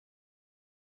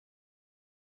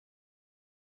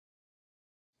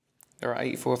There are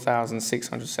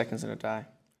 84,600 seconds in a day.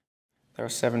 There are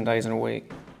 7 days in a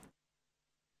week.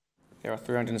 There are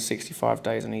 365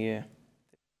 days in a year.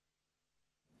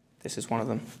 This is one of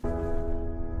them.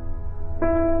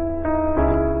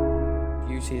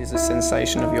 Beauty is the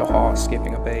sensation of your heart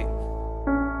skipping a beat.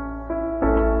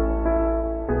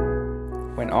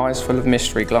 When eyes full of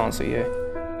mystery glance at you.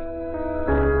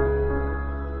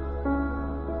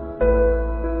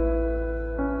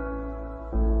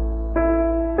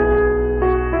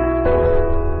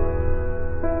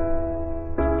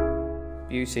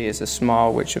 Beauty is a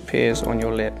smile which appears on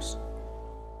your lips.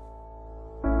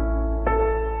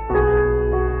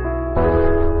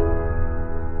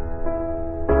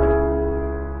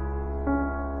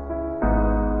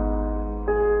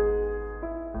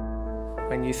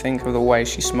 When you think of the way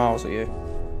she smiles at you.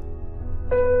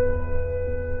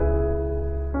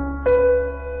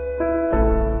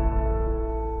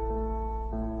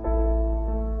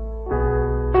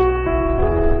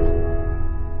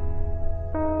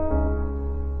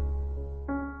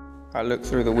 I look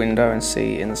through the window and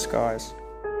see in the skies.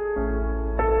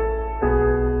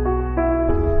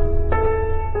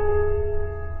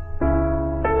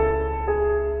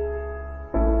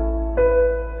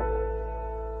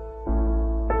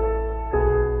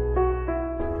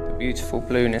 The beautiful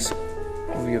blueness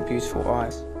of your beautiful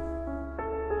eyes.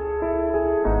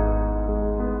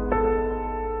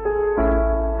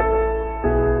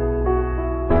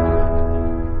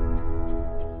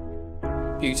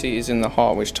 Beauty is in the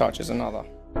heart which touches another.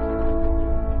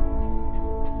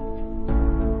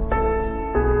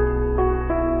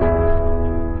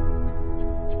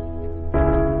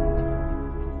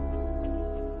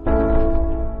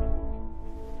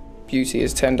 Beauty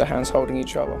is tender hands holding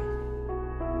each other.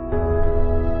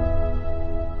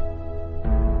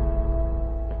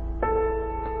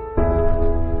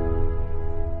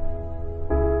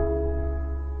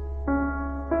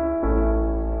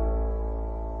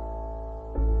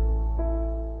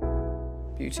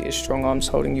 Beauty is strong arms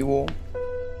holding you warm.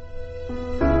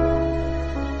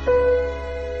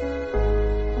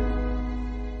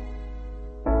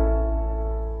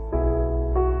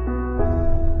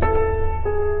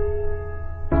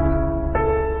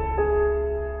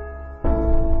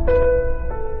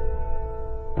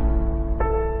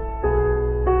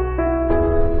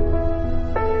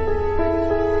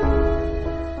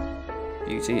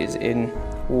 Beauty is in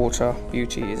water,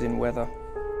 beauty is in weather.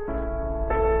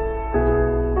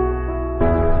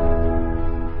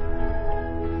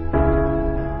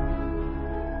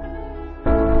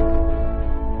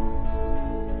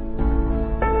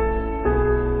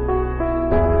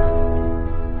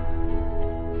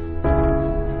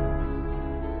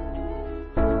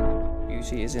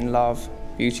 Beauty is in love,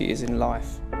 beauty is in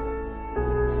life.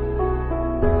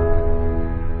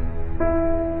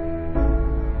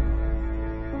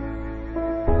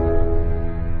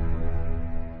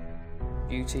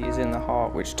 Beauty is in the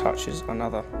heart which touches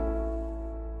another.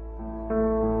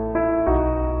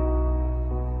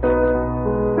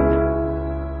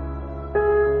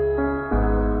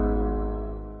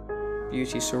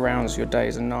 Beauty surrounds your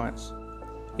days and nights,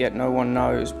 yet no one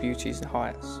knows beauty's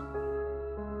heights.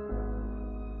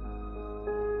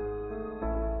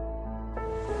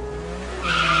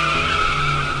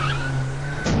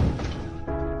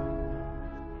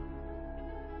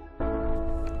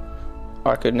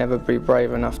 I could never be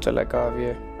brave enough to let go of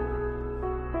you.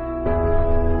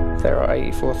 There are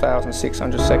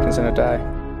 84,600 seconds in a day.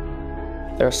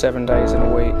 There are 7 days in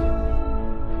a week.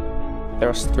 There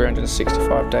are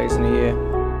 365 days in a year.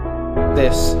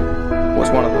 This was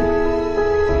one of them.